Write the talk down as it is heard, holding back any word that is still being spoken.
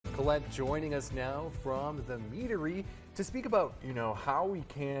Colette joining us now from the Meatery to speak about, how we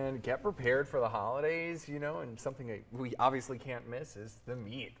can get prepared for the holidays, and something that we obviously can't miss is the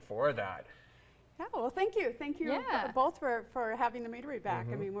meat for that. Yeah, well, thank you. Thank you both for having the Meatery back.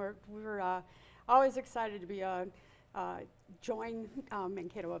 I mean, we're always excited to be join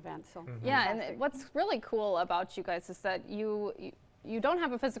Mankato event. So yeah, and what's really cool about you guys is that you don't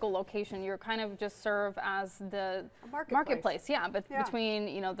have a physical location. You're kind of just serve as the marketplace. Yeah, but between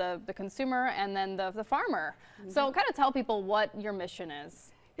the consumer and then the farmer. So kind of tell people what your mission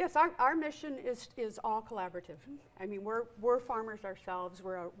is. Yes, our mission is all collaborative. I mean, we're farmers ourselves.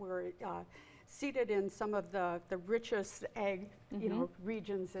 We're seated in some of the richest egg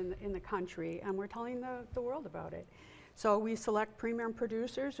regions in the country, and we're telling the world about it. So we select premium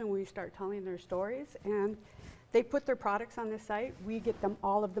producers and we start telling their stories, and they put their products on the site. We get them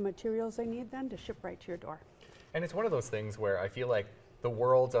all of the materials they need then to ship right to your door. And it's one of those things where I feel like the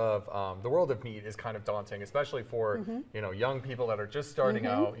world of meat is kind of daunting, especially for young people that are just starting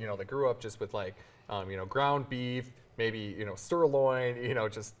out. They grew up just with like ground beef, maybe sirloin,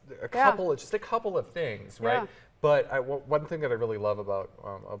 just a couple of things, right? But one thing that I really love about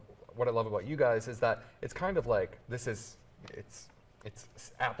what I love about you guys is that it's kind of like it's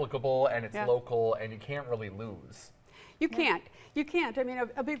applicable and it's local, and you can't really lose. You can't. I mean,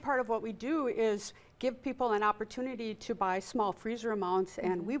 a big part of what we do is give people an opportunity to buy small freezer amounts,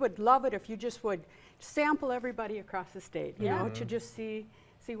 and we would love it if you just would sample everybody across the state, to just see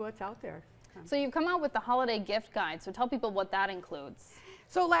what's out there. So you've come out with the holiday gift guide, so tell people what that includes.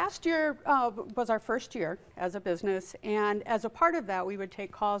 So last year was our first year as a business, and as a part of that we would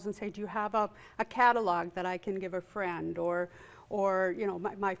take calls and say, do you have a catalog that I can give a friend, or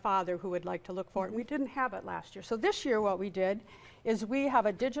my father who would like to look for it. And we didn't have it last year. So this year what we did is we have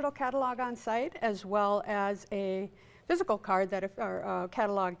a digital catalog on site as well as a physical card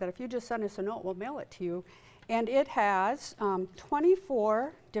catalog that if you just send us a note, we'll mail it to you. And it has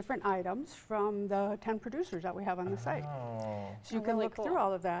 24 different items from the 10 producers that we have on the site. So you can look through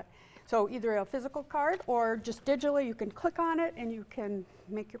all of that. So either a physical card or just digitally, you can click on it and you can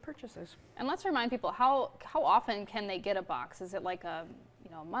make your purchases. And let's remind people, how often can they get a box? Is it like a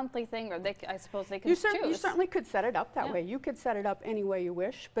monthly thing, or I suppose they can choose? You certainly could set it up that way. You could set it up any way you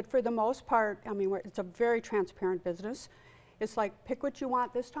wish, but for the most part, I mean, it's a very transparent business. It's like, pick what you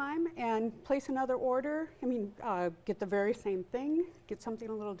want this time and place another order. I mean, get the very same thing, get something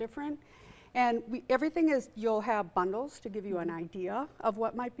a little different. And everything is, you'll have bundles to give you an idea of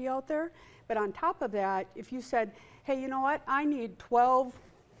what might be out there. But on top of that, if you said, hey, you know what, I need 12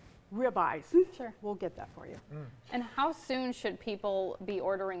 ribeyes, we'll get that for you. And how soon should people be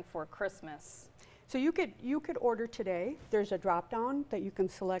ordering for Christmas? So you could order today. There's a drop down that you can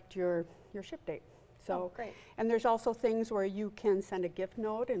select your ship date. So, great. And there's also things where you can send a gift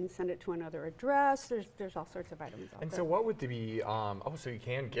note and send it to another address. There's all sorts of items out there. And so what would be, so you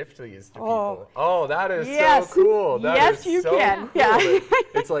can gift these to people. Oh, that is so cool. Yes, you can. Cool. Yeah.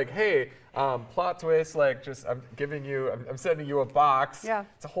 It's like, hey, plot twist, like I'm sending you a box. Yeah.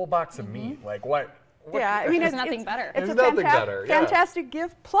 It's a whole box of meat. Like what? Yeah, I mean, there's nothing better. It's a fantastic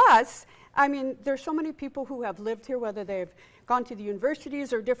gift. Plus, I mean, there's so many people who have lived here, whether they've gone to the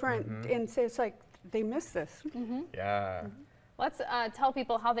universities or different, and say it's like, they miss this. Yeah. Let's tell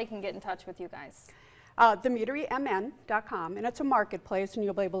people how they can get in touch with you guys. themeaterymn.com, and it's a marketplace, and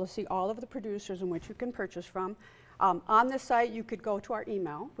you'll be able to see all of the producers in which you can purchase from. On the site, you could go to our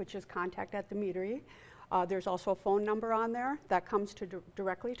email, which is contact@themeatery. There's also a phone number on there that comes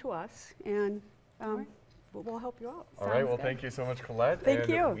directly to us, and we'll help you out. All right, well, thank you so much, Colette. Thank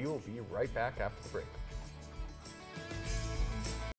you. We will be right back after the break.